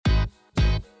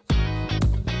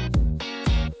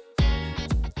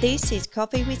This is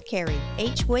Coffee with Kerry.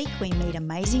 Each week we meet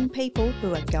amazing people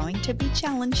who are going to be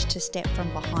challenged to step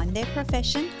from behind their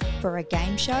profession for a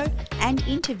game show and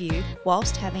interview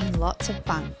whilst having lots of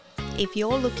fun. If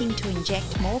you're looking to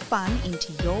inject more fun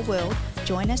into your world,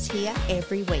 join us here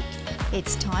every week.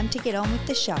 It's time to get on with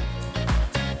the show.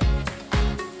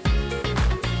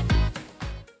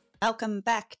 Welcome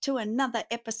back to another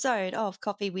episode of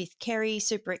Coffee with Kerry.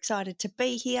 Super excited to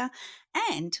be here.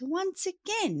 And once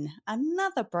again,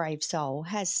 another brave soul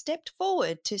has stepped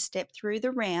forward to step through the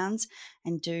rounds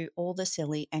and do all the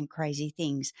silly and crazy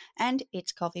things. And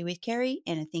it's Coffee with Kerry.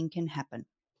 Anything can happen.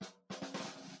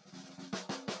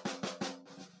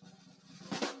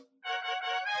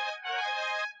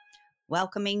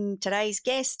 Welcoming today's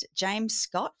guest, James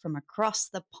Scott from Across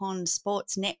the Pond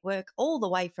Sports Network, all the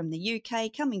way from the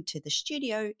UK, coming to the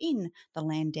studio in the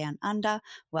land down under.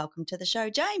 Welcome to the show,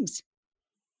 James.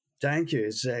 Thank you.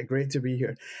 It's great to be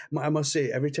here. I must say,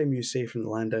 every time you say "from the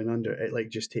land down under," it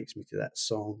just takes me to that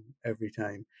song every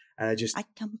time. And I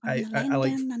come from the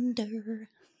land down under.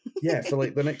 Yeah, for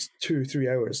the next 2-3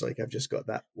 hours, I've just got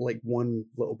that one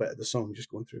little bit of the song just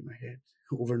going through my head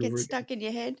over and over again. Gets stuck in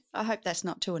your head. I hope that's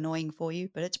not too annoying for you,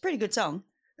 but it's a pretty good song.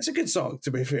 It's a good song,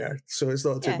 to be fair, so it's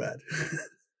not too bad.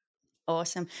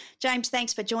 Awesome. James,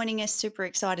 thanks for joining us. Super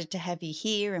excited to have you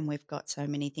here, and we've got so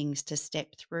many things to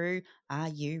step through. Are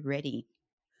you ready?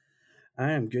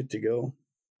 I am good to go.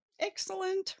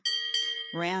 Excellent.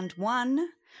 Round one.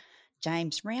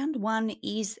 James, round one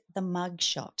is the mug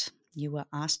shot. You were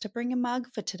asked to bring a mug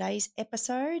for today's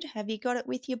episode. Have you got it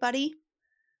with you, buddy?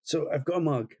 So I've got a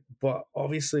mug, but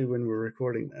obviously when we're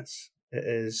recording this, it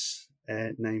is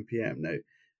 9 p.m. Now,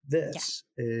 this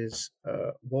is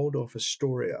a Waldorf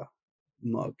Astoria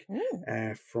mug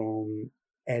from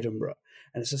Edinburgh,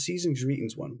 and it's a season's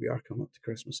greetings one. We are coming up to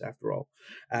Christmas after all.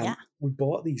 We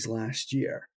bought these last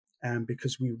year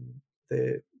because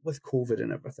with COVID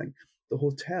and everything, the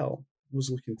hotel was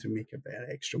looking to make a bit of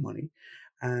extra money,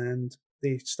 and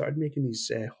they started making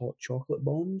these hot chocolate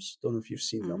bombs. Don't know if you've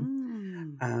seen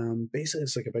them. Basically,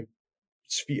 it's like a big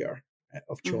sphere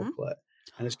of chocolate,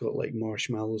 and it's got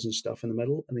marshmallows and stuff in the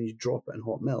middle, and then you drop it in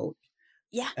hot milk,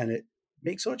 and it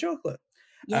makes hot chocolate,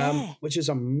 which is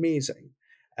amazing.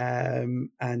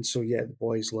 And so, the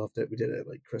boys loved it. We did it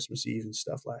Christmas Eve and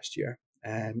stuff last year,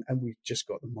 and we just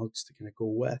got the mugs to kind of go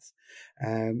with,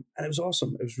 and it was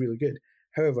awesome. It was really good.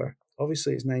 However,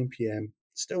 obviously it's 9 p.m.,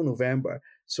 still November,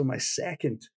 so my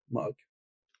second mug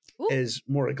is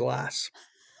more a glass,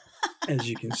 as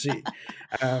you can see.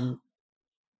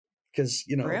 Because,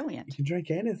 Brilliant. You can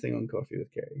drink anything on Coffee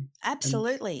with Kerry.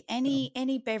 Absolutely.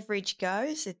 Any beverage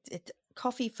goes. It's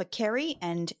coffee for Kerry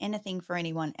and anything for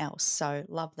anyone else. So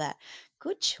love that.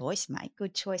 Good choice, mate.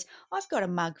 Good choice. I've got a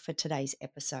mug for today's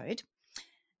episode.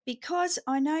 Because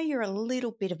I know you're a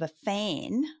little bit of a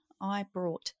fan, I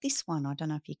brought this one. I don't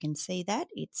know if you can see that.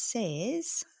 It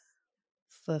says,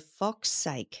 "For Fox's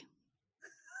sake."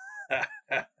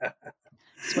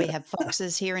 So we have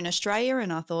foxes here in Australia,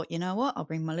 and I thought, you know what, I'll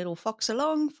bring my little fox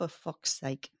along for Fox's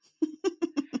sake.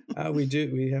 We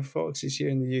do. We have foxes here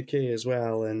in the UK as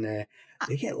well, and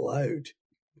they get loud.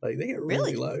 They get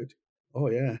really loud. Oh,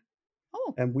 yeah.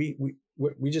 Oh. And we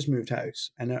just moved house,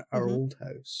 and our old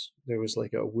house, there was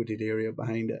a wooded area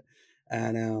behind it.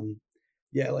 And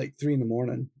 3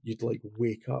 a.m, you'd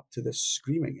wake up to this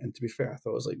screaming. And to be fair, I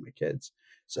thought it was my kids.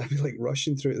 So I'd be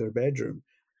rushing through their bedroom.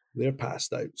 They're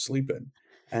passed out, sleeping.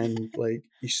 And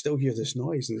you still hear this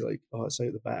noise, and they're oh, it's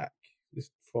out the back. The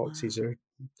foxes are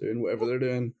doing whatever they're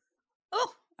doing.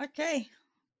 Oh, okay.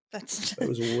 It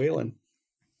was wailing.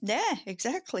 Yeah,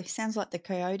 exactly. Sounds like the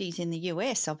coyotes in the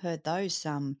US. I've heard those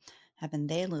having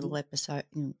their little episode.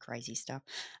 Crazy stuff.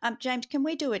 James, can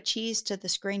we do a cheers to the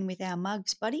screen with our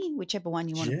mugs, buddy? Whichever one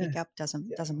you want to pick up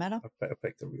doesn't matter. I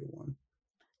picked the real one.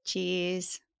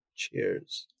 Cheers.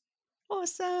 Cheers.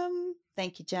 Awesome.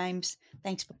 Thank you, James.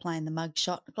 Thanks for playing the mug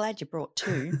shot. Glad you brought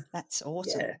two. That's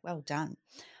awesome. Yeah. Well done.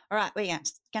 All right, we're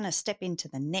going to step into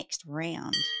the next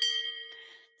round.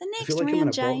 The next I feel like round, I'm in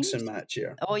a James. boxing match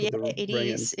here. Oh, yeah, it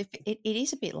is. It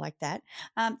is a bit like that.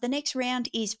 The next round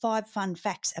is 5 fun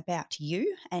facts about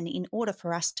you. And in order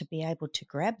for us to be able to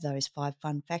grab those 5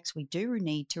 fun facts, we do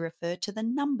need to refer to the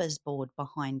numbers board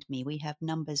behind me. We have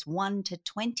numbers 1 to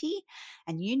 20,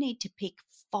 and you need to pick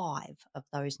 5 of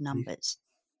those numbers.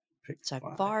 So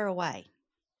 5. fire away.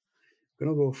 I'm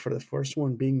going to go for the first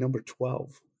one being number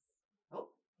 12. Oh,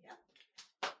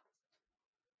 yeah.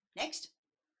 Next.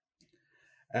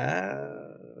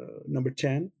 Number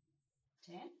 10.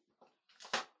 10.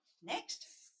 Next.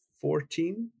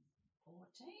 14.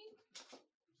 14.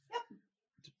 Yep.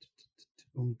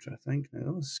 I'm trying to think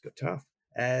now. This has got tough.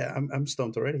 I'm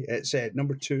stumped already. It's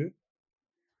number 2,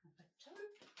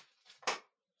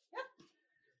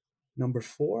 number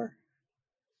 4.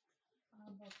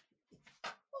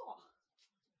 Oh,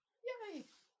 yay.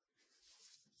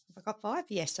 Have I got 5?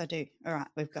 Yes, I do. All right,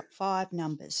 we've got 5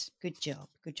 numbers. Good job,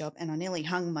 good job. And I nearly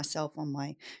hung myself on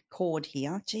my cord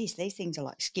here. Geez, these things are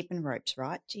like skipping ropes,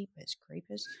 right? Jeepers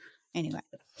creepers. Anyway,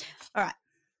 all right,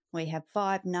 we have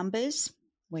 5 numbers.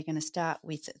 We're going to start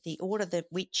with the order that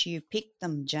which you picked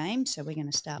them, James. So we're going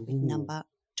to start with Ooh. number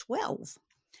 12.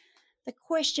 The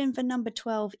question for number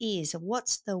 12 is,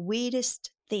 what's the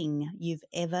weirdest thing you've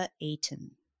ever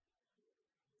eaten?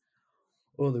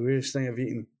 Oh, the weirdest thing I've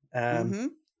eaten. Mm-hmm.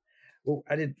 Well,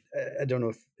 I don't know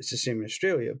if it's the same in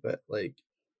Australia, but like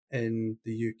in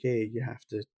the UK, you have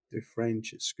to do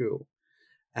French at school,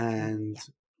 and Yeah,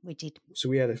 we did. so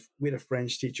we had a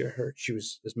French teacher. She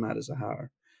was as mad as a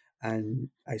hatter, and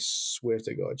I swear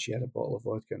to God, she had a bottle of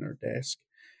vodka on her desk.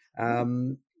 Oh,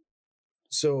 Um,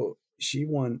 so she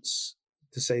wants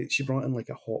to say she brought in like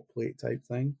a hot plate type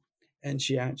thing, and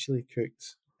she actually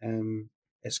cooked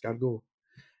escargot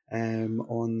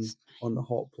on the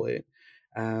hot plate.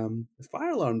 The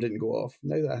fire alarm didn't go off.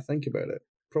 Now that I think about it,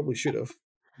 probably should have.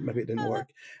 Maybe it didn't work.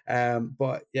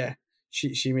 But yeah,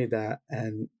 she made that,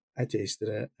 and I tasted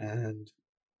it, and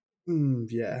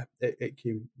yeah, it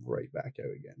came right back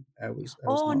out again. I was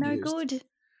oh, not no amused. good.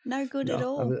 No good at No,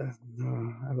 all.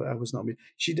 no, I was not amused.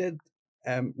 She did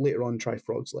later on try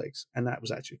frog's legs, and that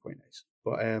was actually quite nice.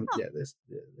 But Oh, yeah, this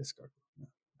gargoyle,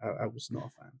 no, I was not a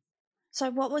fan. so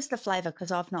what was the flavour?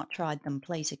 Because I've not tried them.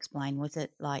 Please explain. Was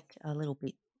it like a little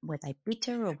bit, were they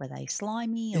bitter or were they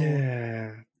slimy or?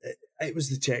 Yeah, it was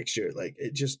the texture. Like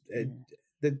it just Yeah.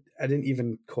 I didn't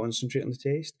even concentrate on the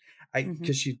taste. Mm-hmm.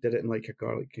 Because she did it in like a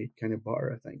garlicky kind of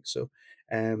butter, I think. So,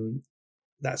 um,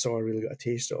 that's all I really got a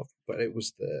taste of. But it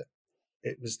was the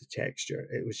texture.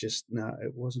 It was just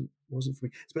it wasn't for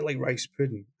me. It's a bit like rice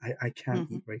pudding. I can't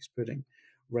Mm-hmm. eat rice pudding.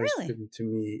 Rice Really? pudding to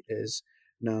me is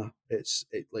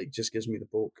it like just gives me the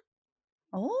bulk.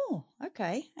 Oh,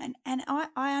 okay. And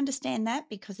I understand that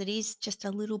because it is just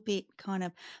a little bit kind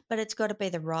of, but it's got to be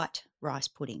the right rice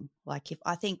pudding. Like if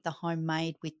I think the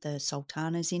homemade with the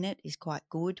sultanas in it is quite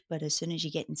good, but as soon as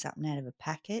you're getting something out of a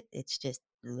packet, it's just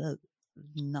ugh,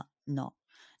 not no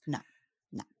no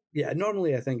no. Yeah,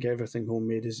 normally I think everything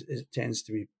homemade is tends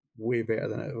to be way better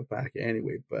than out of a packet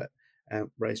anyway. But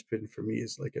rice pudding for me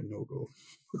is like a no go.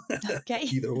 Okay.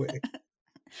 Either way.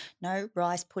 No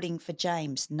rice pudding for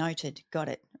James. Noted. Got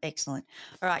it. Excellent.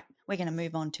 All right, we're going to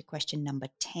move on to question number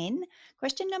 10.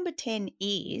 Question number 10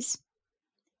 is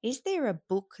there a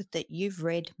book that you've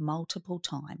read multiple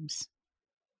times?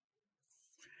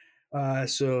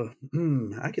 So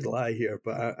I could lie here,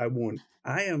 but I won't.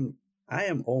 I am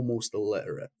almost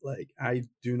illiterate. Like I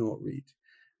do not read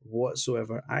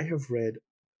whatsoever. I have read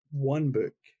one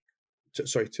book,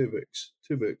 sorry, two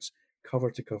books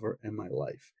cover to cover in my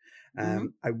life. Mm-hmm.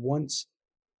 I once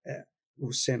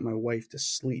sent my wife to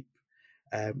sleep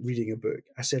reading a book.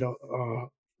 I said,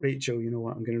 oh, Rachel, you know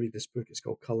what? I'm going to read this book. It's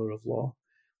called Color of Law.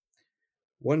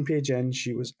 One page in,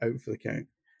 she was out for the count.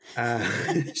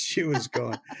 She was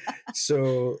gone.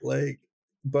 So like,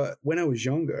 but when I was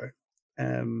younger,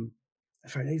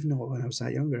 if I even know when I was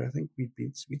that younger, I think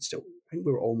we'd still, I think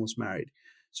we were almost married.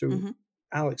 So Mm-hmm.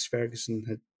 Alex Ferguson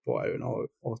had brought out an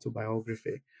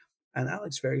autobiography, and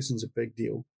Alex Ferguson's a big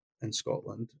deal in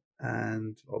Scotland,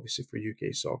 and obviously for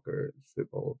UK soccer,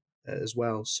 football as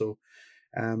well. So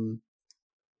um,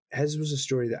 his was a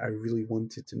story that I really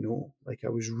wanted to know. Like I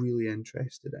was really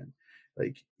interested in.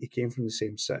 Like he came from the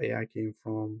same city I came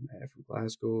from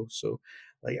Glasgow. So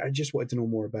like I just wanted to know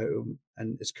more about him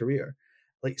and his career,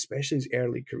 like especially his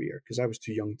early career because I was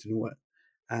too young to know it.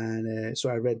 And so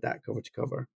I read that cover to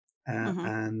cover, Mm-hmm.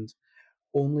 and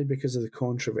only because of the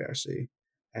controversy,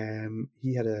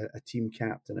 he had a team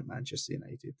captain at Manchester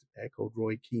United called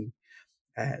Roy Keane,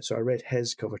 so I read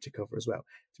his cover to cover as well.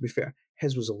 To be fair,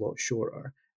 his was a lot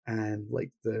shorter and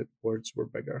like the words were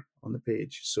bigger on the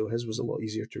page, so his was a lot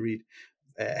easier to read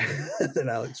than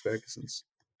Alex Ferguson's.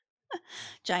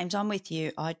 James, I'm with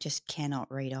you. I just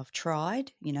cannot read. I've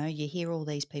tried. You know, you hear all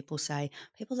these people say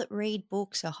people that read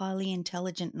books are highly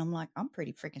intelligent. And I'm like, I'm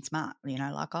pretty freaking smart. You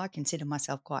know, like I consider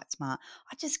myself quite smart.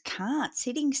 I just can't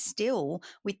sitting still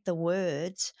with the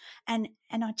words and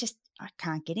I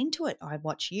can't get into it. I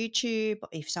watch YouTube.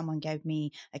 If someone gave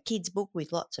me a kid's book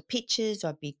with lots of pictures,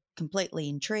 I'd be completely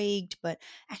intrigued. But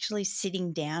actually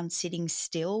sitting down, sitting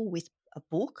still with a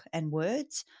book and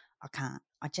words, I can't.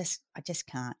 I just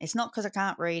can't. It's not because I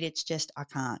can't read. It's just I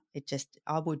can't.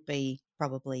 I would be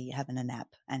probably having a nap,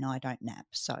 and I don't nap.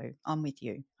 So I'm with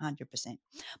you 100%.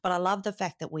 But I love the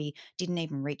fact that we didn't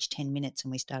even reach 10 minutes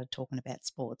and we started talking about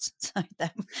sports. So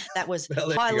that was Well,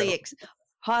 there you go.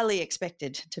 highly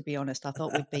expected, to be honest. I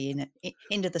thought we'd be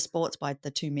into the sports by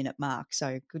the 2-minute mark.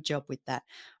 So good job with that.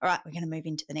 All right, we're going to move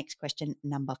into the next question,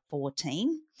 number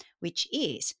 14, which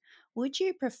is, would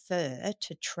you prefer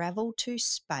to travel to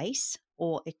space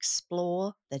or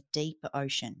explore the deep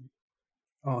ocean?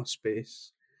 Oh,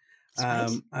 space.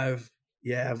 Space?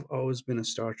 I've always been a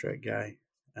Star Trek guy.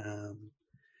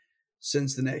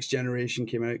 Since the Next Generation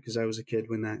came out, because I was a kid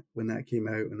when that came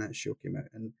out, when that show came out,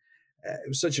 and it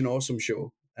was such an awesome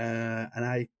show.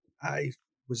 And I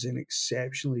was an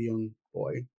exceptionally young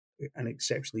boy, an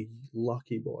exceptionally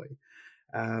lucky boy.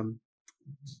 Um,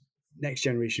 Next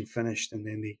Generation finished, and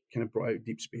then they kind of brought out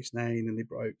Deep Space Nine, and they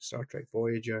brought out Star Trek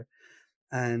Voyager.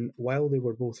 And while they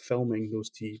were both filming those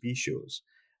TV shows,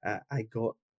 I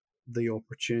got the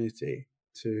opportunity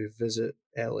to visit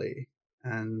LA,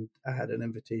 and I had an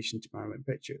invitation to Paramount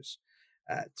Pictures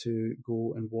to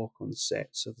go and walk on the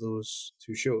sets of those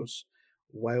two shows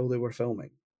while they were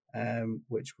filming,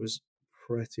 which was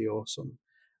pretty awesome,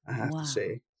 I have to Wow.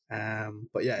 say.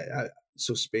 But yeah,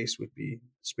 so space would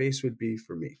be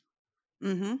for me.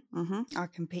 I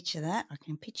can picture that. I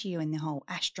can picture you in the whole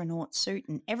astronaut suit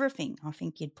and everything. I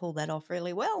think you'd pull that off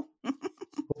really well. Hope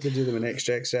they do them in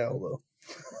extra XL though.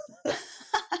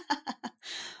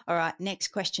 All right, next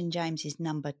question, James, is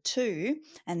number 2.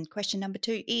 And question number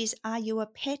 2 is, are you a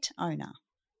pet owner?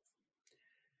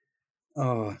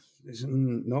 Oh,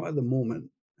 not at the moment.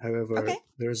 However, Okay.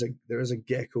 there is a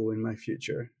gecko in my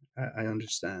future. I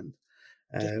understand.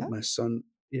 Gecko? My son,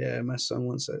 yeah, my son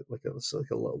wants it's like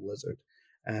a little lizard.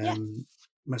 Yeah.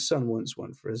 My son wants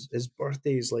one for his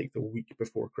birthday is like the week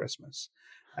before Christmas.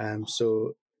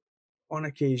 So on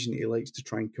occasion he likes to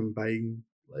try and combine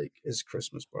like his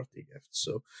Christmas birthday gifts.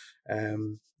 So,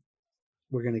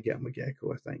 we're gonna get him a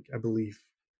gecko. I believe.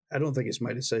 I don't think it's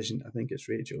my decision. I think it's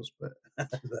Rachel's, but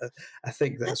I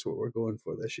think that's what we're going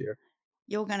for this year.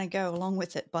 You're going to go along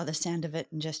with it by the sound of it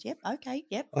and just, yep, okay,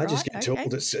 yep, I right, just get okay.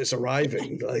 told it's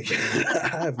arriving. Like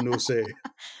I have no say.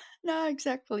 No,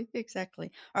 exactly.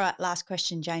 All right, last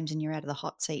question, James, and you're out of the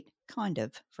hot seat, kind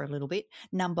of, for a little bit.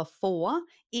 Number 4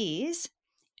 is,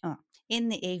 in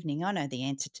the evening, I know the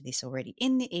answer to this already.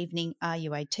 In the evening, are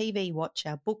you a TV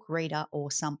watcher, book reader, or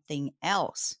something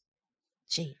else?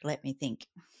 Gee, let me think.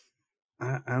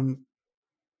 I'm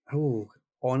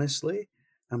honestly,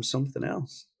 I'm something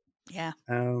else. Yeah.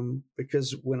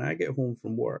 Because when I get home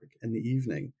from work in the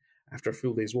evening after a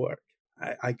full day's work,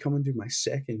 I come and do my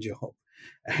second job,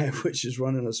 which is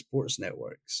running a sports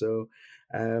network. So,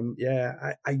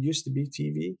 I used to be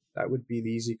TV. That would be the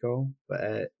easy call. But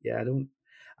I don't.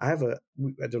 I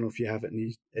don't know if you have it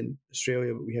in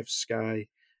Australia, but we have Sky,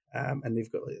 and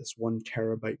they've got like this 1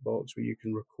 terabyte box where you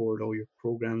can record all your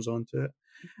programs onto it.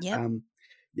 Yep. Um,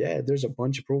 there's a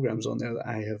bunch of programs on there that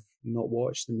I have not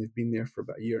watched, and they've been there for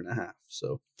about a year and a half.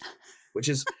 So, which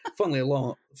is funnily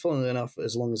enough,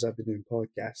 as long as I've been doing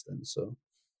podcasting. So,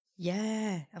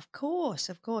 Yeah, of course.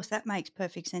 That makes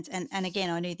perfect sense. And again,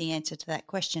 I knew the answer to that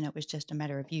question. It was just a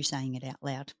matter of you saying it out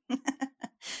loud.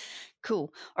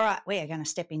 Cool. All right, we are going to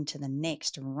step into the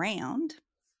next round.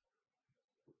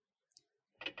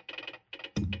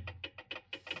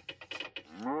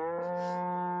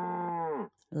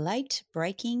 Late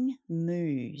breaking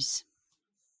news.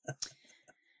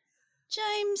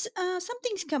 James,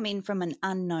 something's come in from an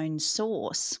unknown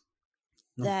source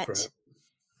that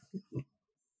crap.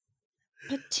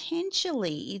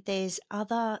 potentially there's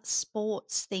other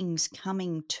sports things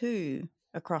coming too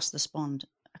across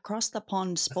the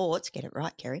pond sports. Get it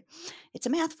right, Kerry. It's a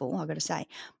mouthful, I've got to say.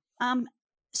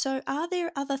 So are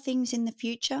there other things in the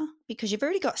future? Because you've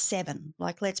already got 7.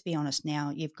 Like, let's be honest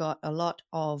now, you've got a lot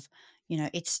of,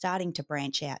 it's starting to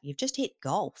branch out. You've just hit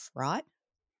golf, right?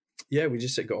 Yeah, we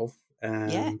just hit golf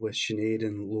Yeah. with Sinead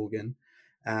and Logan.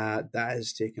 That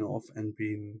has taken off and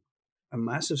been a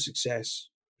massive success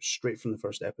straight from the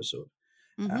first episode.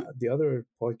 The other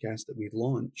podcast that we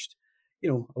launched, a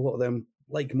lot of them,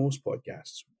 like most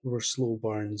podcasts, were slow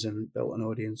burns and built an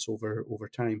audience over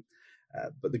time.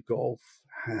 But the golf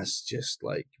has just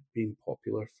like been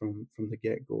popular from the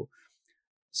get go.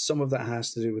 Some of that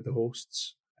has to do with the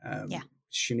hosts. Yeah.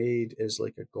 Sinead is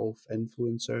like a golf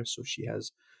influencer, so she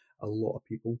has a lot of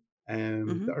people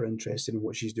that are interested in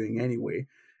what she's doing anyway.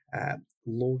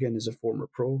 Logan is a former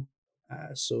pro,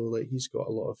 so like he's got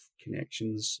a lot of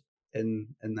connections in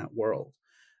that world.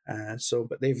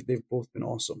 But they've both been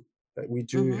awesome. But we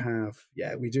do have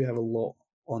a lot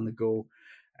on the go,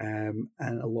 and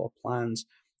a lot of plans.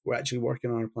 We're actually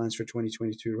working on our plans for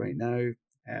 2022 right now.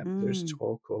 There's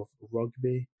talk of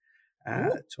rugby,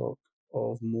 talk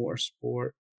of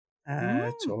motorsport,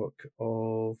 talk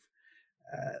of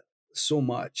so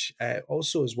much.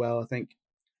 Also, as well, I think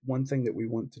one thing that we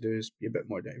want to do is be a bit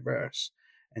more diverse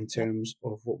in terms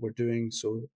of what we're doing.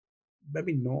 So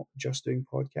maybe not just doing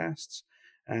podcasts,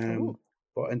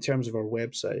 but in terms of our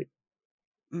website,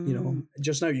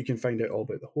 just now you can find out all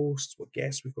about the hosts, what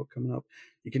guests we've got coming up.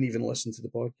 You can even listen to the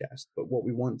podcast. But what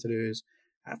we want to do is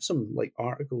have some like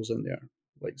articles in there,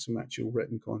 like some actual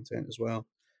written content as well.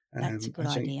 That's a good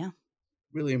idea.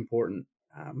 Really important,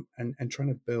 and trying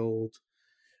to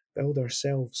build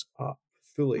ourselves up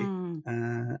fully,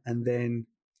 and then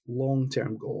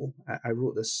long-term goal. I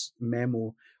wrote this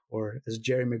memo, or as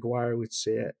Jerry Maguire would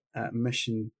say it,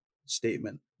 mission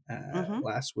statement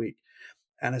last week.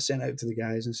 And I sent out to the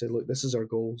guys and said, look, this is our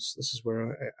goals. This is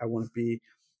where I want to be.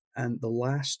 And the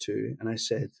last two, and I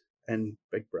said in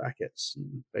big brackets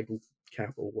and big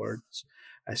capital words,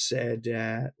 I said,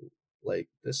 like,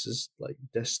 this is like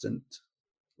distant,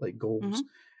 like goals.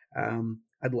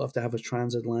 I'd love to have a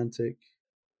transatlantic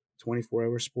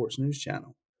 24-hour sports news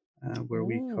channel where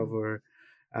we cover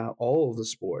all of the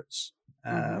sports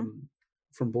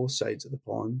from both sides of the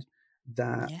pond,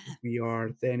 that we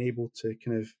are then able to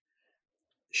kind of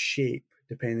shape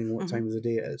depending on what time of the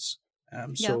day it is.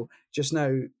 So just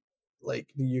now, like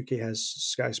the UK has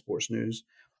Sky Sports News,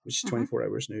 which is 24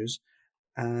 hours news.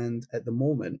 And at the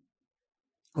moment,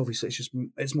 obviously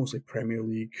it's mostly Premier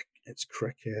League, it's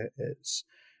cricket, it's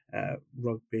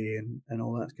rugby and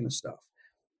all that kind of stuff.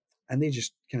 And they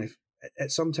just kind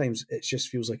of, sometimes it just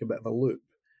feels like a bit of a loop.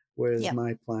 Whereas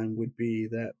my plan would be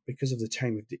that because of the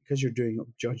time of day, because you're doing it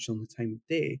judged on the time of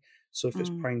day, so if it's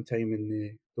prime time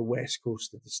in the west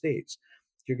coast of the States,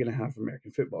 you're going to have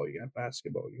American football, you're going to have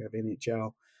basketball, you have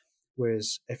NHL.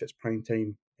 Whereas if it's prime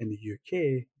time in the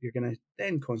UK, you're going to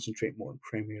then concentrate more on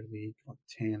Premier League, on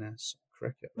tennis,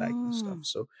 cricket, that kind of stuff.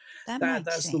 So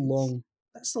that's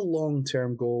the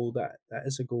long-term goal. That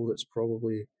is a goal that's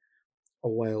probably a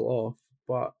while off.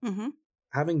 But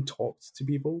having talked to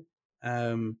people,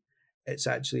 it's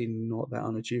actually not that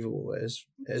unachievable. It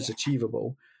is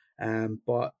achievable,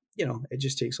 but it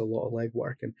just takes a lot of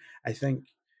legwork. And I think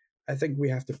we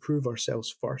have to prove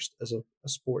ourselves first as a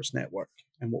sports network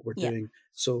and what we're doing.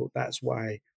 So that's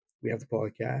why we have the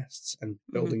podcasts and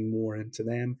building more into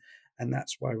them. And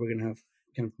that's why we're going to have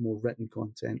kind of more written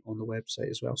content on the website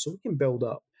as well. So we can build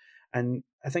up. And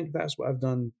I think that's what I've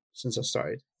done since I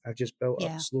started. I've just built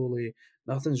up slowly.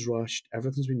 Nothing's rushed.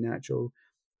 Everything's been natural.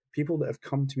 People that have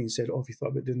come to me and said, oh, have you thought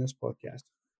about doing this podcast?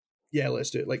 Yeah, let's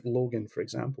do it. Like Logan, for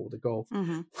example, the golf.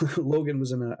 Logan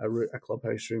was in a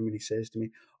clubhouse room and he says to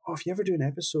me, oh, if you ever do an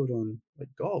episode on like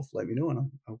golf, let me know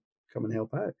and I'll come and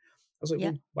help out. I was like,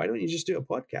 well, why don't you just do a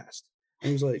podcast? And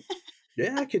he was like,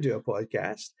 yeah, I could do a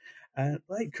podcast. And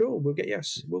like, cool, we'll get you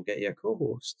a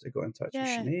co-host. I got in touch with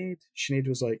Sinead. Sinead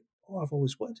was like, oh, I've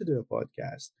always wanted to do a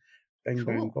podcast. Bing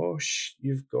bang bosh,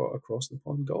 you've got Across the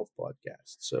Pond Golf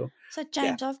podcast. So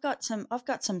James, I've got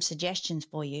some suggestions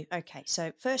for you. Okay,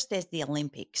 so first there's the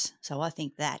Olympics. So I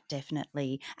think that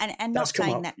definitely, and not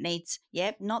saying that needs,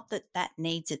 not that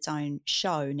needs its own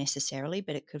show necessarily,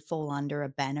 but it could fall under a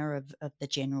banner of the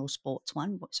general sports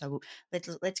one. So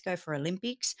let's go for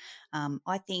Olympics.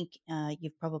 I think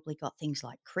you've probably got things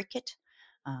like cricket.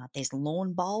 There's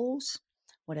lawn bowls.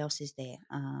 What else is there?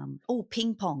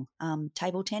 Ping pong,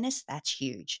 table tennis. That's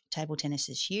huge. Table tennis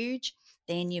is huge.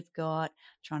 Then you've got,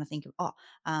 trying to think of,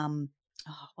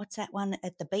 what's that one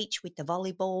at the beach with the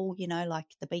volleyball? Like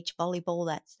the beach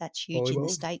volleyball. That's huge in the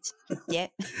States. Yeah.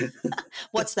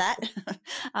 What's that?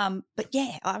 But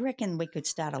yeah, I reckon we could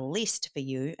start a list for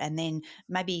you, and then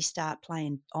maybe start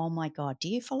playing. Oh my God, do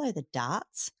you follow the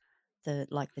darts? The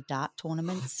dart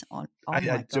tournaments on. Oh my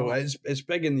God. So it's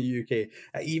big in the UK.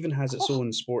 It even has its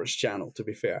own sports channel, to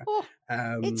be fair.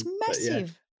 It's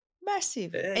massive,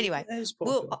 massive. Anyway,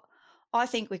 I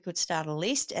think we could start a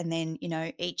list, and then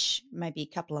each maybe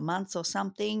a couple of months or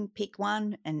something, pick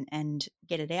one and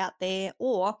get it out there.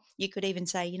 Or you could even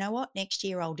say, you know what, next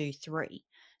year I'll do 3.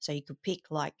 So you could pick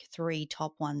like 3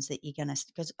 top ones that you're going to,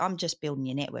 because I'm just building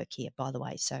your network here, by the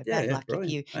way. So bad luck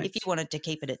if you wanted to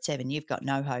keep it at 7, you've got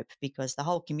no hope, because the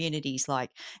whole community's like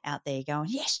out there going,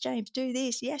 yes, James, do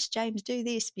this. Yes, James, do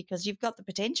this, because you've got the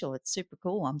potential. It's super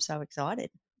cool. I'm so excited.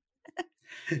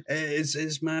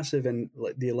 It's massive. And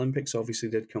like the Olympics obviously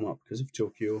did come up because of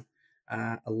Tokyo,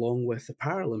 along with the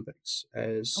Paralympics.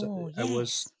 I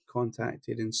was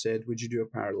contacted and said, would you do a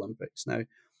Paralympics? Now,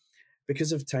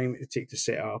 because of time it would take to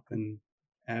set up and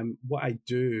what I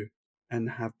do and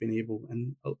have been able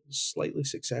and slightly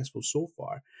successful so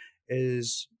far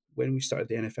is when we started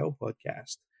the NFL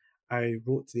podcast. I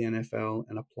wrote to the NFL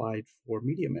and applied for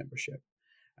media membership,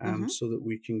 Mm-hmm. so that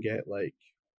we can get like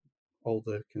all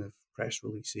the kind of press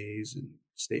releases and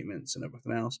statements and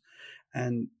everything else.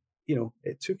 And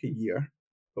it took a year,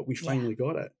 but we Yeah. finally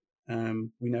got it.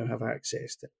 We now have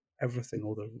access to everything,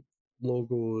 all the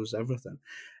logos, everything.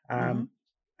 Mm-hmm.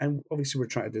 And obviously, we're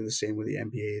trying to do the same with the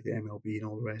NBA, the MLB, and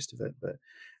all the rest of it. But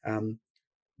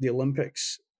the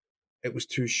Olympics, it was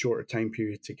too short a time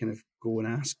period to kind of go and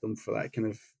ask them for that kind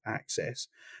of access.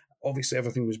 Obviously,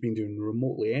 everything was being done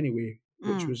remotely anyway,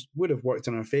 which would have worked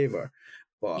in our favor.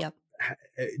 But Yep.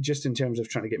 just in terms of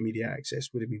trying to get media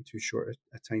access, would have been too short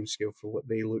a time scale for what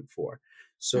they look for.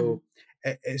 So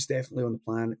it's definitely on the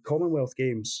plan. Commonwealth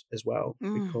Games as well,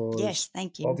 because Yes,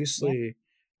 thank you. Yep. obviously,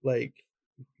 like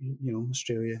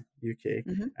Australia, UK.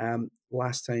 Mm-hmm.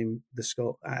 Last time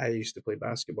I used to play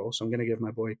basketball, so I'm going to give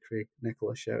my boy Craig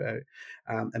Nicholl a shout out,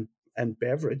 and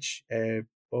Beveridge,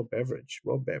 Rob Beveridge,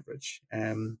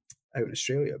 out in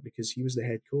Australia, because he was the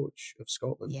head coach of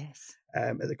Scotland. Yes.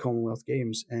 At the Commonwealth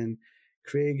Games, and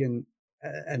Craig and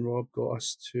Rob got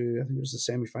us to, I think it was the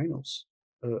semi-finals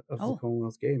of the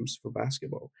Commonwealth Games for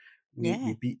basketball.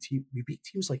 We beat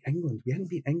teams like England. We hadn't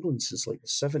beat England since like the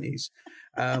 70s.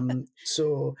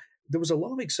 So there was a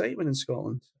lot of excitement in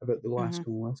Scotland about the last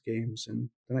Commonwealth Games, and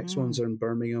the next ones are in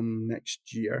Birmingham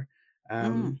next year.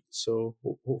 So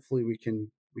hopefully we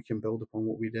can build upon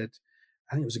what we did.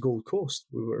 I think it was the Gold Coast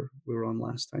we were on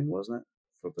last time, wasn't it?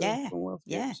 For the Commonwealth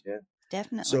Games, yeah.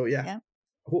 Definitely. So yeah,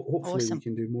 hopefully awesome. we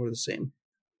can do more of the same.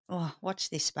 Oh, watch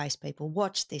this space, people.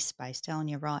 Watch this space. Telling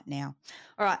you right now.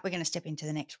 All right, we're going to step into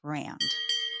the next round.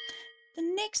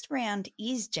 The next round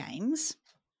is, James,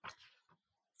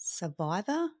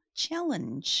 Survivor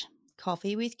Challenge.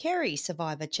 Coffee with Kerry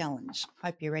Survivor Challenge.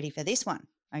 Hope you're ready for this one.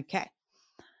 Okay.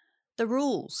 The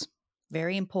rules,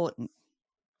 very important.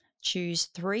 Choose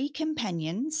 3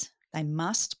 companions. They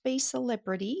must be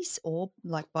celebrities, or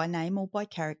like by name or by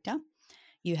character.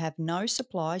 You have no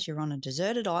supplies. You're on a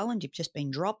deserted island. You've just been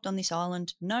dropped on this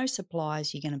island. No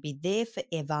supplies. You're going to be there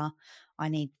forever. I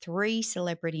need 3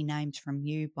 celebrity names from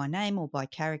you by name or by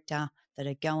character that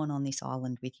are going on this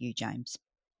island with you, James.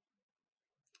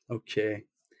 Okay.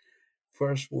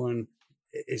 First one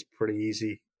is pretty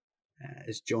easy.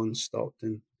 It's John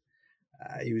Stockton.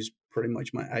 He was pretty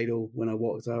much my idol when I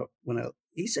walked out.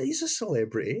 He's a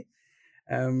celebrity.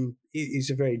 He's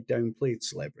a very downplayed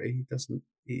celebrity.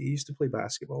 He used to play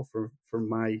basketball for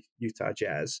my Utah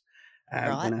Jazz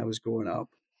when I was growing up.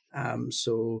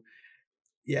 So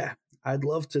yeah, I'd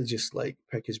love to just like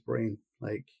pick his brain,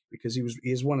 like, because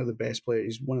he's one of the best players.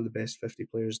 He's one of the best 50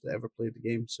 players that ever played the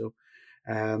game. So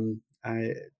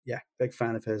big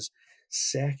fan of his.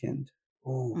 Second,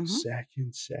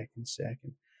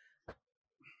 second.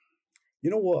 You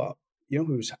know what? You know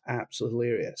who's absolutely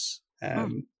hilarious?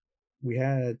 We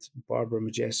had Barbara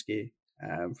Majeski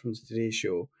from the Today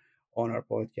Show on our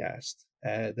podcast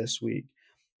this week.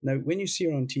 Now, when you see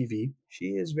her on TV,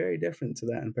 she is very different to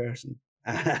that in person.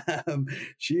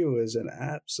 She was an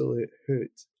absolute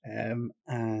hoot and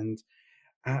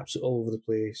absolutely all over the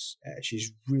place.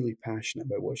 She's really passionate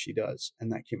about what she does,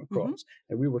 and that came across.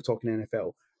 And we were talking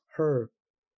NFL. Her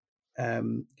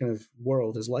kind of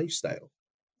world is lifestyle.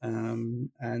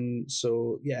 And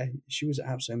so, yeah, she was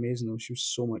absolutely amazing, though. She was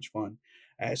so much fun.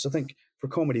 So I think for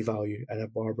comedy value, I'd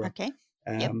have Barbara. Okay.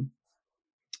 Yep.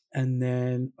 And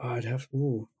then I'd have,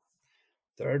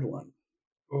 third one.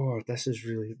 Oh, this is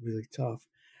really, really tough.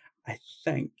 I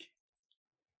think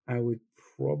I would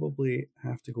probably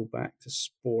have to go back to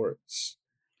sports.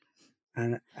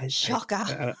 And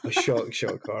shocker. A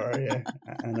shock horror, yeah,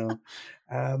 I know.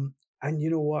 And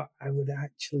you know what? I would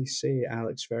actually say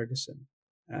Alex Ferguson.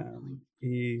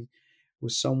 He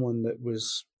was someone that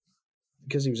was,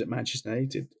 because he was at Manchester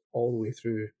United all the way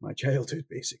through my childhood,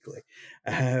 basically.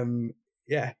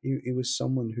 He was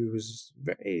someone who was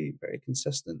very, very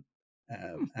consistent.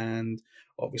 And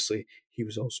obviously, he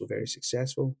was also very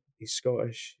successful. He's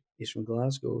Scottish. He's from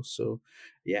Glasgow. So,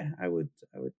 yeah, I would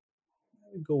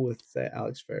go with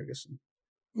Alex Ferguson.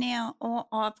 Now,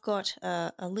 I've got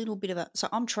a little bit of so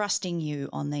I'm trusting you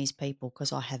on these people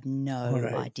because I have no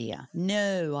idea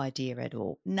at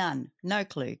all. None, no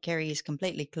clue. Kerry is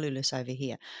completely clueless over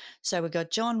here. So we've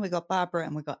got John, we've got Barbara,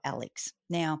 and we've got Alex.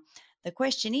 Now, the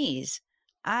question is,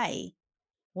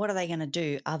 what are they going to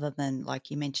do other than,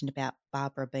 like you mentioned about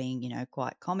Barbara being,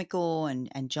 quite comical,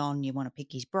 and John, you want to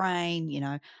pick his brain,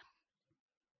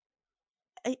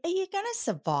 Are you going to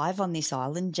survive on this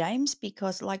island, James?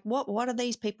 Because, like, what are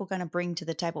these people going to bring to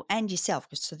the table, and yourself?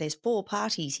 'Cause so there's 4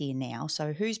 parties here now.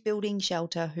 So who's building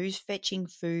shelter? Who's fetching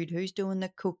food? Who's doing the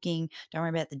cooking? Don't worry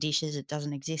about the dishes; it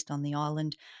doesn't exist on the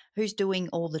island. Who's doing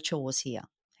all the chores here?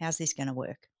 How's this going to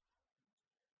work?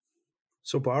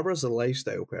 So Barbara's a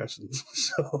lifestyle person.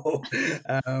 So,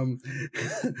 um,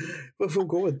 but if we'll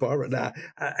go with Barbara, nah,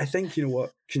 I think you know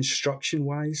what. Construction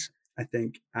wise, I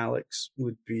think Alex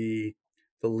would be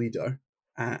the leader,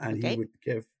 and Okay.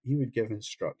 he would give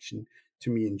instruction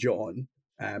to me and John,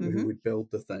 who Mm-hmm. would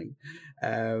build the thing.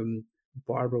 Um,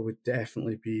 Barbara would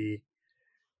definitely be.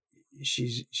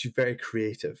 She's very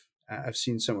creative. I've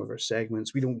seen some of her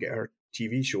segments. We don't get her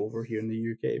TV show over here in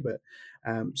the UK, but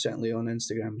certainly on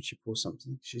Instagram when she posts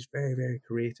something, she's very very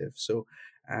creative. So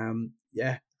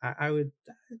yeah, I'd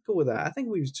go with that. I think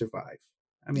we would survive.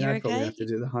 I mean, You're I'd probably okay. have to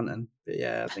do the hunting, but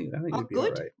yeah, I think Oh, we'd be all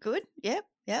good, right. good. Yep,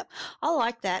 yep. I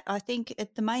like that. I think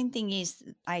the main thing is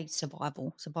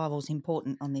survival. Survival is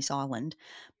important on this island,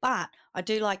 but I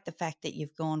do like the fact that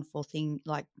you've gone for thing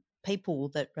like people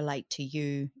that relate to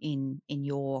you in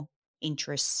your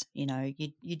interests. You know,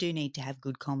 you do need to have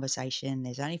good conversation.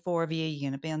 There's only 4 of you.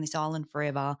 You're going to be on this island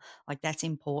forever. Like that's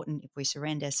important. If we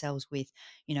surround ourselves with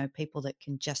people that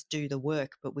can just do the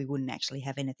work, but we wouldn't actually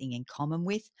have anything in common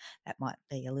with, that might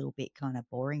be a little bit kind of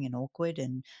boring and awkward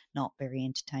and not very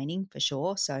entertaining for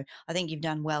sure. So I think you've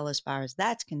done well as far as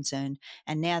that's concerned.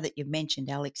 And now that you've mentioned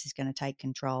Alex is going to take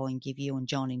control and give you and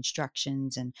John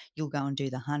instructions and you'll go and do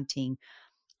the hunting,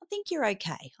 I think you're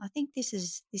okay. I think this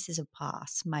is a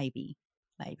pass, maybe,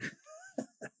 maybe,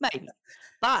 maybe.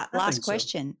 But I think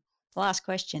so. last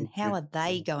question, how Good. are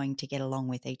they going to get along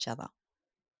with each other?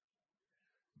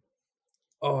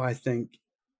 Oh, I think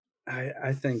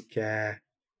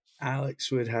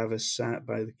Alex would have us sat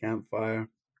by the campfire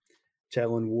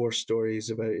telling war stories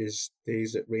about his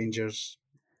days at Rangers,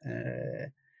 uh,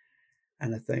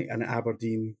 and I think and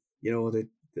Aberdeen. You know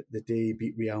the day he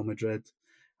beat Real Madrid.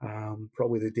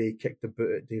 Probably the day he kicked the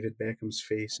boot at David Beckham's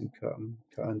face and cut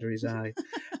under his eye.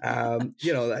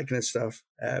 You know that kind of stuff.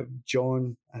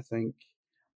 John, I think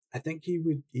he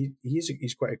would.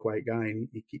 He's quite a quiet guy, and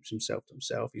he keeps himself to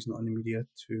himself. He's not in the media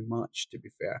too much, to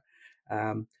be fair.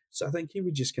 So I think he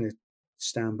would just kind of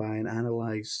stand by and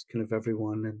analyze kind of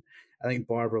everyone. And I think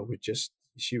Barbara would just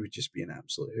she would just be an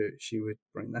absolute hoot. She would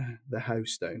bring the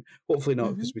house down. Hopefully not,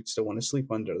 Mm-hmm. because we'd still want to sleep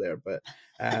under there. But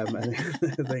I think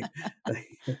I think,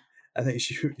 I think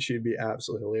she'd be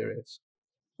absolutely hilarious.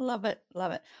 Love it.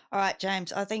 Love it. All right,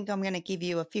 James, I think I'm going to give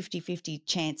you a 50-50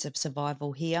 chance of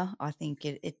survival here. I think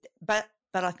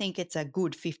but I think it's a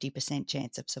good 50%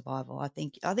 chance of survival. I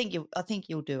think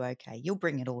you'll do okay. You'll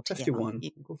bring it all together. 51.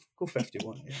 Go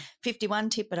 51. Yeah. 51,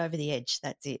 tip it over the edge.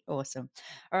 That's it. Awesome.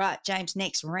 All right, James,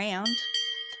 next round.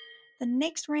 The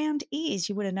next round is,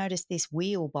 you would have noticed this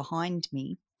wheel behind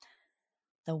me,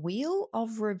 the wheel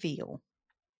of reveal.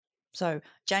 So,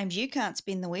 James, you can't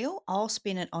spin the wheel. I'll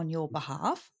spin it on your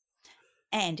behalf.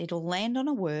 And it'll land on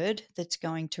a word that's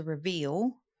going to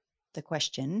reveal the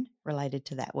question related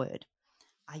to that word.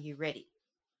 Are you ready?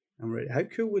 I'm ready. How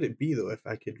cool would it be though if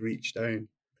I could reach down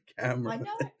the I camera?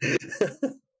 know.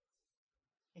 That'd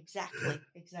Exactly.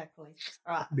 Exactly.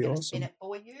 All right, I'm be going to spin awesome. it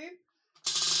for you.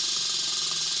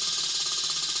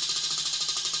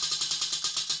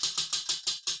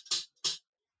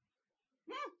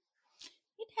 Hmm,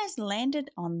 it has landed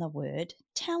on the word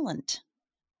talent.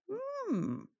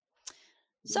 Hmm.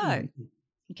 So, Mm.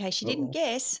 in case you didn't Oh,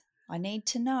 guess, I need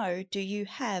to know, do you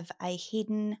have a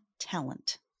hidden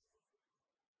talent?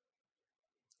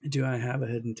 do I have a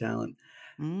hidden talent?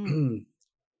 Mm,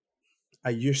 I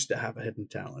used to have a hidden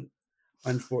talent.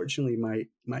 Unfortunately, my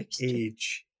used to.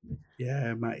 age,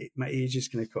 yeah, my age is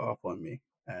going to cut up on me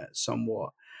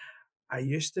somewhat. I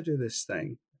used to do this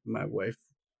thing. My wife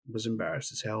was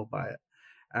embarrassed as hell by it.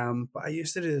 But I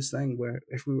used to do this thing where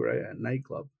if we were out at a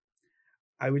nightclub,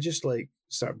 I would just like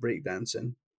start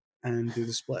breakdancing and do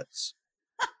the splits.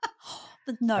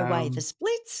 No way, the Um,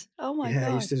 splits. Oh my Yeah,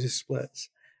 I used God. to do splits.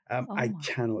 Oh I my.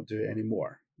 cannot do it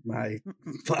anymore. My,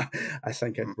 Mm-mm. I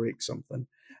think I'd Mm. break something.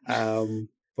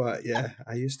 But yeah,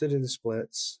 I used to do the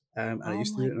splits, and I Oh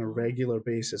used to do my it on a God. regular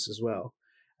basis as well.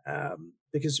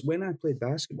 Because when I played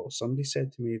basketball, somebody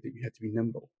said to me that you had to be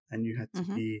nimble and you had to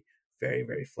Hmm. be very,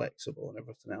 very flexible and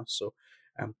everything else. So,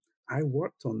 um, I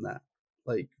worked on that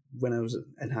like when I was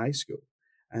in high school.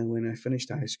 And when I finished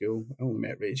high school, I only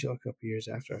met Rachel a couple of years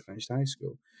after I finished high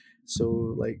school. So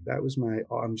like that was my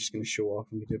I'm just going to show off.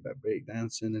 I'm going to do a bit of break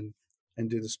dancing and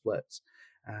do the splits.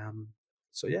 Um,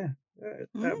 so yeah,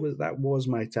 Mm. that was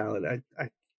my talent. I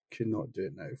could not do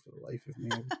it now for the life of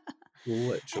me. I would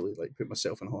literally like put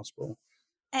myself in hospital.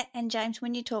 And James,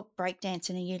 when you talk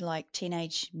breakdancing, are you like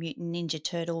Teenage Mutant Ninja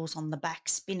Turtles on the back,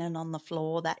 spinning on the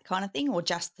floor, that kind of thing, or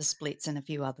just the splits and a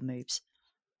few other moves?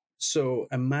 So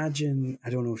imagine, I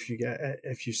don't know if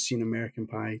you've seen American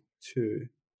Pie 2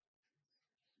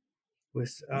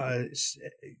 with No.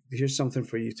 here's something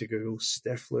for you to Google: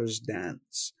 Stifler's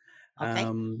dance. Okay.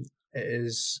 It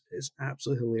is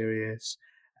absolutely hilarious,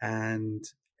 and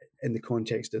in the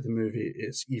context of the movie,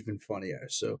 it's even funnier.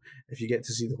 So if you get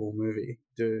to see the whole movie,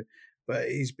 do. But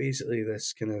he's basically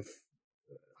this kind of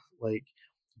like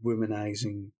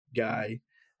womanizing guy,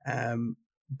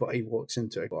 but he walks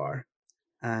into a bar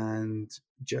and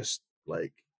just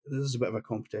like there's a bit of a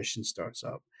competition starts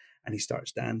up and he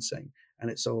starts dancing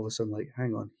and it's all of a sudden like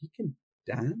hang on, he can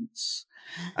dance.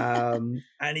 And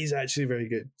he's actually very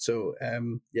good, so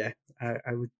yeah,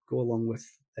 I would go along with,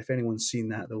 if anyone's seen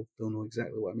that, they'll know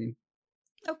exactly what I mean.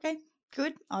 Okay,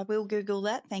 good. I will Google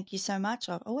that. Thank you so much.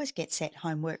 I always get set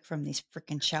homework from this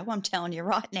freaking show. I'm telling you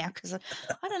right now, because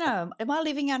I don't know. Am I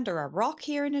living under a rock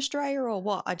here in Australia or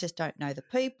what? I just don't know the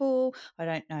people. I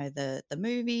don't know the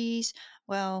movies.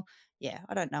 Well, yeah,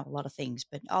 I don't know a lot of things,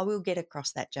 but I will get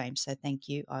across that, James. So thank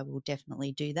you. I will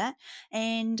definitely do that.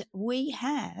 And we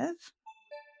have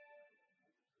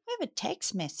a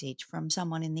text message from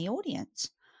someone in the audience.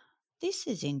 This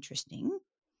is interesting.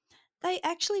 They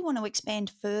actually want to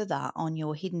expand further on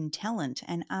your hidden talent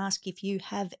and ask if you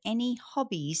have any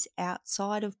hobbies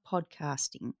outside of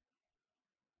podcasting.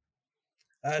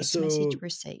 Text message So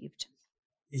received.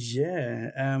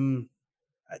 yeah,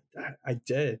 I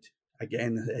did.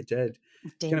 Again, I did.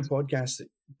 Kind of Did.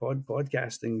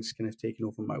 podcasting's kind of taken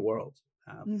over my world.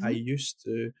 I Mm-hmm. used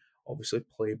to obviously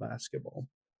play basketball,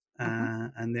 Mm-hmm.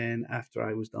 and then after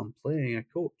I was done playing, I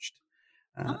coached,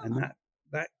 and Ah.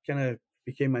 that kind of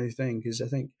became my thing because I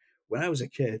think when I was a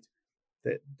kid,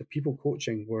 that the people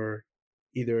coaching were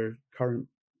either current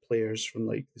players from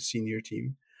like the senior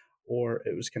team, or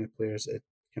it was kind of players that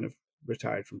kind of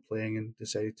retired from playing and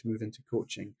decided to move into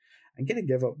coaching and kind of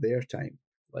give up their time,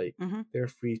 like Mm-hmm. their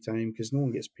free time, because no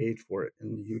one gets paid for it in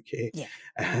the UK.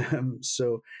 Yeah.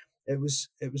 So it was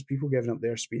people giving up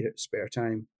their spare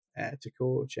time to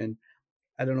coach. And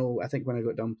I don't know. I think when I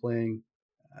got done playing,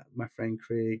 my friend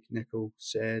Craig Nichol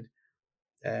said,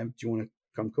 "Do you want to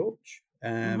come coach?"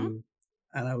 Mm-hmm.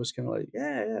 And I was kind of like,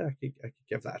 yeah, I could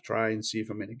give that a try and see if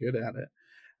I'm any good at it.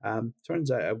 Turns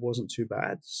out I wasn't too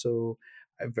bad, so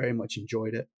I very much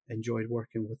enjoyed it. Enjoyed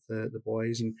working with the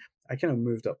boys, and I kind of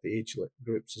moved up the age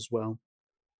groups as well.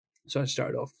 So I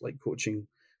started off like coaching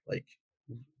like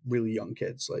really young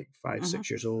kids, like five, Mm-hmm. 6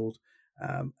 years old,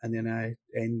 and then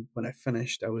when I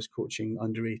finished, I was coaching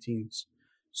under 18s. Ah.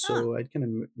 So I'd kind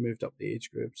of moved up the age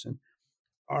groups, and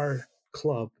our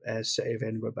club, City of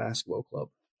Edinburgh Basketball Club,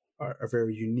 are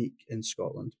very unique in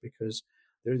Scotland because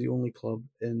they're the only club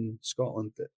in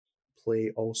Scotland that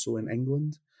play also in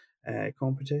England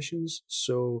competitions.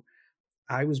 So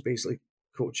I was basically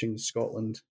coaching the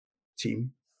Scotland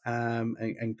team,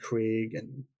 and Craig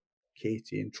and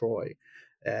Katie and Troy,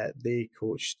 they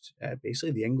coached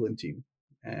basically the England team.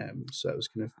 So it was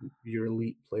kind of your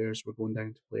elite players were going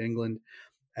down to play England,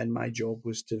 and my job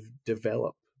was to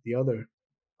develop the other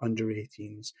under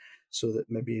 18s so that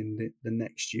maybe in the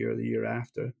next year or the year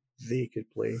after they could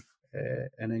play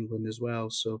in England as well.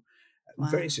 So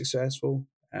very Wow. successful.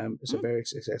 It's a Mm. very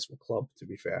successful club, to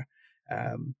be fair.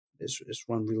 It's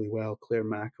run really well. Claire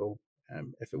Mackle,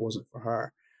 if it wasn't for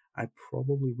her, I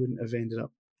probably wouldn't have ended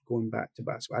up going back to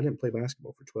basketball. I didn't play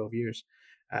basketball for 12 years,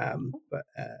 Oh. but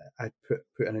I put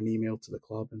in an email to the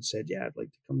club and said, yeah, I'd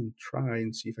like to come and try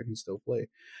and see if I can still play.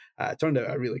 It turned out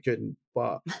I really couldn't,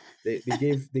 but they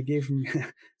gave me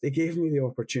they gave me the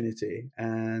opportunity,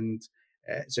 and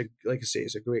like I say,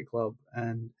 it's a great club.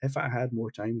 And if I had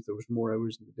more time, if there was more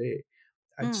hours in the day,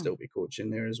 I'd Mm. still be coaching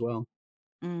there as well.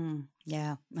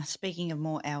 Yeah. Speaking of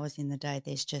more hours in the day,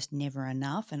 there's just never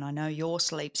enough. And I know your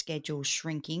sleep schedule's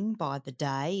shrinking by the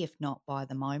day, if not by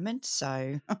the moment.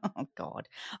 So, oh God,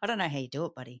 I don't know how you do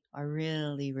it, buddy. I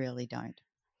really, really don't.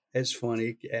 It's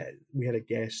funny. We had a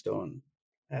guest on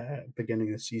beginning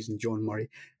of the season, John Murray.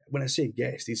 When I say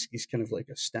guest, he's kind of like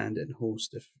a stand-in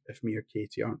host if me or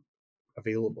Katie aren't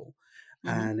available. Hmm.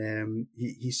 And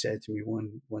he said to me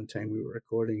one time we were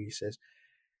recording, he says,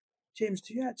 James,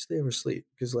 do you actually ever sleep?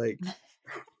 Because like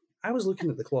I was looking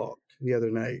at the clock the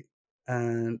other night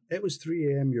and it was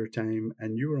 3 a.m. your time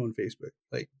and you were on Facebook.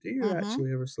 Like, do you Hmm.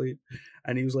 actually ever sleep?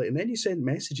 And he was like, and then you sent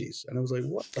messages. And I was like,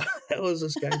 what the hell is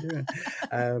this guy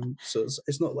doing? So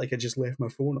it's not like I just left my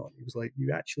phone on. He was like,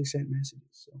 you actually sent messages.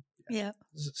 So yeah, Yeah.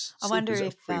 I sleep wonder is a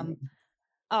if, premium.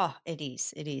 oh, it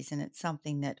is. It is. And it's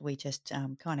something that we just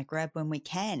kind of grab when we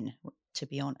can. to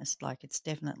be honest. Like, it's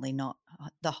definitely not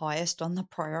the highest on the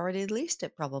priority list.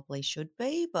 It probably should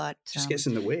be, but Just gets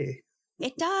in the way.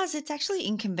 it does. It's actually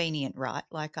inconvenient, right?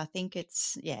 Like, I think it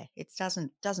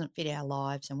doesn't fit our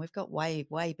lives, and we've got way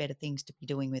better things to be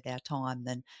doing with our time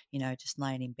than, just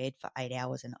laying in bed for 8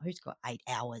 hours. And who's got 8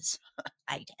 hours?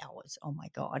 8 hours. Oh my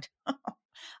God.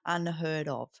 Unheard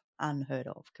of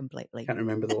completely. Can't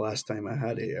remember the last time I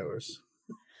had 8 hours.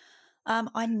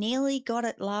 I nearly got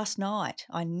it last night.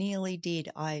 I nearly did.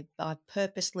 I've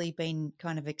purposely been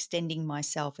kind of extending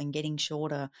myself and getting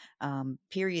shorter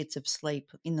periods of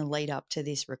sleep in the lead up to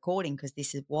this recording, because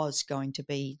was going to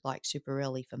be like super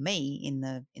early for me in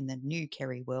the new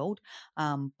Kerry world.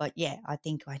 But yeah, I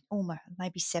think I almost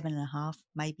maybe 7.5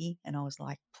 maybe, and I was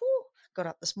like, Phew. Got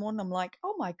up this morning, I'm like,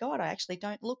 oh my God, I actually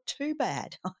don't look too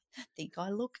bad. I think I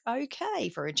look okay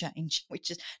for a change,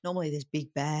 which is normally there's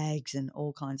big bags and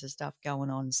all kinds of stuff going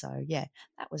on. So yeah,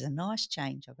 that was a nice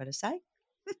change, I've got to say.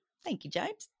 Thank you,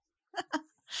 James.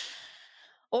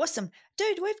 Awesome.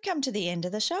 Dude, we've come to the end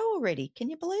of the show already. Can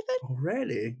you believe it?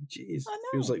 Already? Jeez. I know.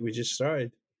 Feels like we just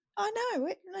started. I know.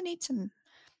 I need some.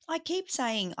 I keep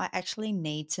saying I actually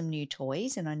need some new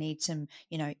toys, and I need some,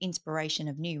 inspiration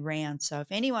of new rounds. So if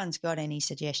anyone's got any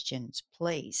suggestions,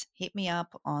 please hit me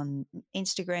up on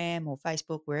Instagram or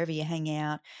Facebook, wherever you hang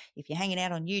out. If you're hanging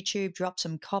out on YouTube, drop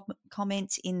some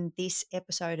comments in this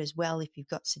episode as well if you've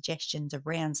got suggestions of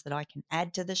rounds that I can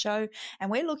add to the show. And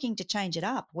we're looking to change it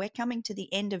up. We're coming to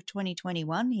the end of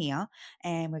 2021 here,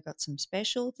 and we've got some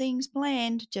special things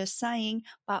planned, just saying,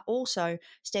 but also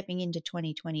stepping into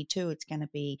 2022, it's going to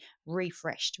be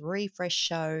refreshed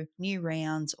show, new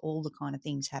rounds, all the kind of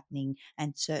things happening,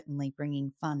 and certainly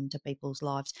bringing fun to people's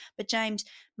lives. But James,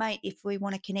 mate, if we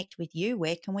want to connect with you,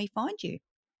 where can we find you?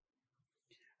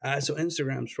 So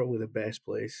Instagram's probably the best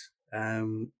place.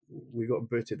 We got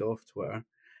booted off Twitter.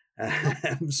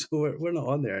 So we're not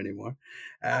on there anymore.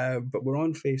 But we're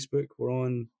on Facebook, we're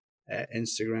on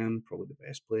Instagram, probably the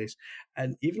best place.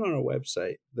 And even on our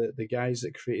website, the guys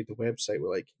that created the website were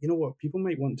like, you know what, people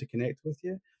might want to connect with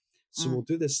you. So we'll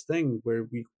do this thing where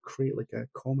we create like a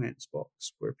comments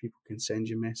box where people can send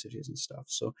you messages and stuff.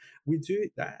 So we do,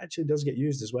 that actually does get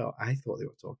used as well. I thought they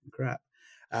were talking crap.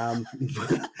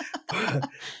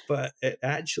 But it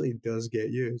actually does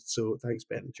get used. So thanks,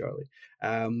 Ben and Charlie.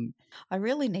 I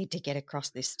really need to get across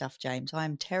this stuff, James. I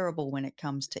am terrible when it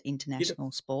comes to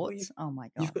international sports. Oh my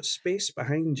God. You've got space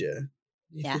behind you.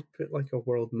 You could put like a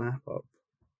world map up.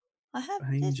 I have.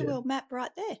 There's a world map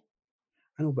right there.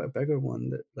 I know, but a bigger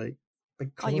one that like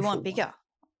big. Oh, you want bigger?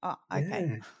 One. Oh, okay.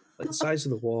 Yeah, like the size of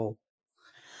the wall.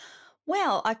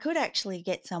 Well, I could actually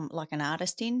get an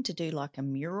artist in to do like a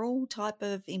mural type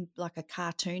of, like a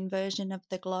cartoon version of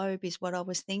the globe is what I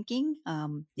was thinking.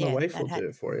 My wife will do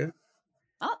it for you.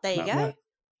 Oh, there you go.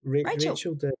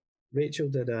 Rachel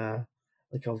did a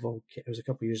volcano. It was a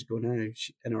couple of years ago now.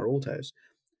 In our old house,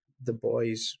 the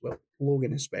boys, well,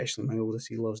 Logan especially, my oldest,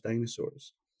 he loves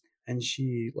dinosaurs, and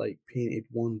she like painted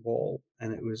one wall,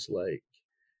 and it was like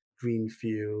green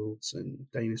fields and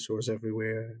dinosaurs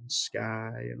everywhere and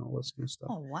sky and all this kind of stuff.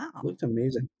 Oh wow! It looked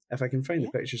amazing. If I can find the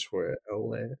pictures for it,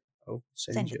 I'll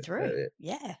send you it through.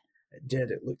 It did.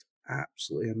 It looked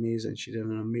absolutely amazing. She did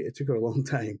it took her a long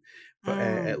time, but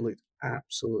it looked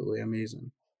absolutely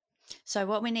amazing. So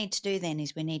what we need to do then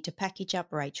is we need to package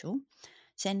up Rachel,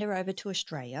 send her over to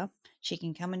Australia. She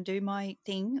can come and do my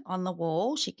thing on the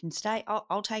wall. She can stay.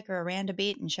 I'll take her around a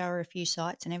bit and show her a few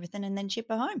sites and everything, and then ship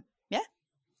her home. Yeah.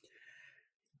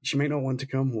 She might not want to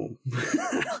come home.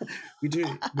 we do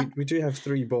have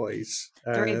 3 boys.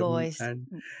 3 boys. And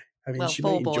I mean, she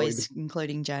 4 boys,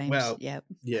 including James. Well, yeah,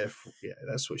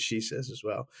 that's what she says as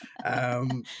well.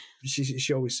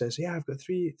 She always says, "Yeah, I've got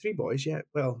three boys." Yeah,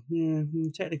 well,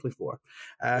 technically 4.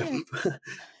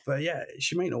 But yeah,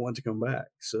 she might not want to come back,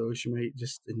 so she might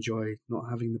just enjoy not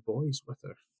having the boys with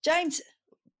her. James,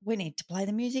 we need to play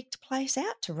the music to play us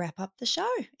out to wrap up the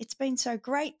show. It's been so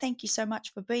great. Thank you so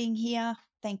much for being here.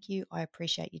 Thank you. I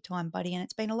appreciate your time, buddy, and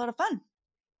it's been a lot of fun.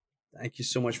 Thank you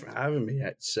so much for having me.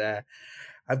 It's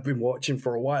I've been watching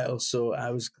for a while, so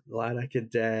I was glad I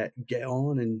could get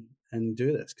on and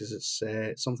do this, because it's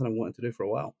something I wanted to do for a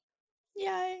while.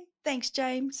 Yay. Thanks,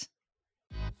 James.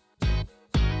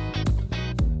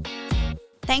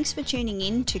 Thanks for tuning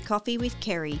in to Coffee with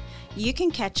Kerry. You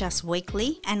can catch us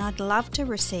weekly, and I'd love to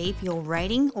receive your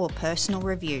rating or personal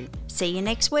review. See you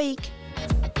next week.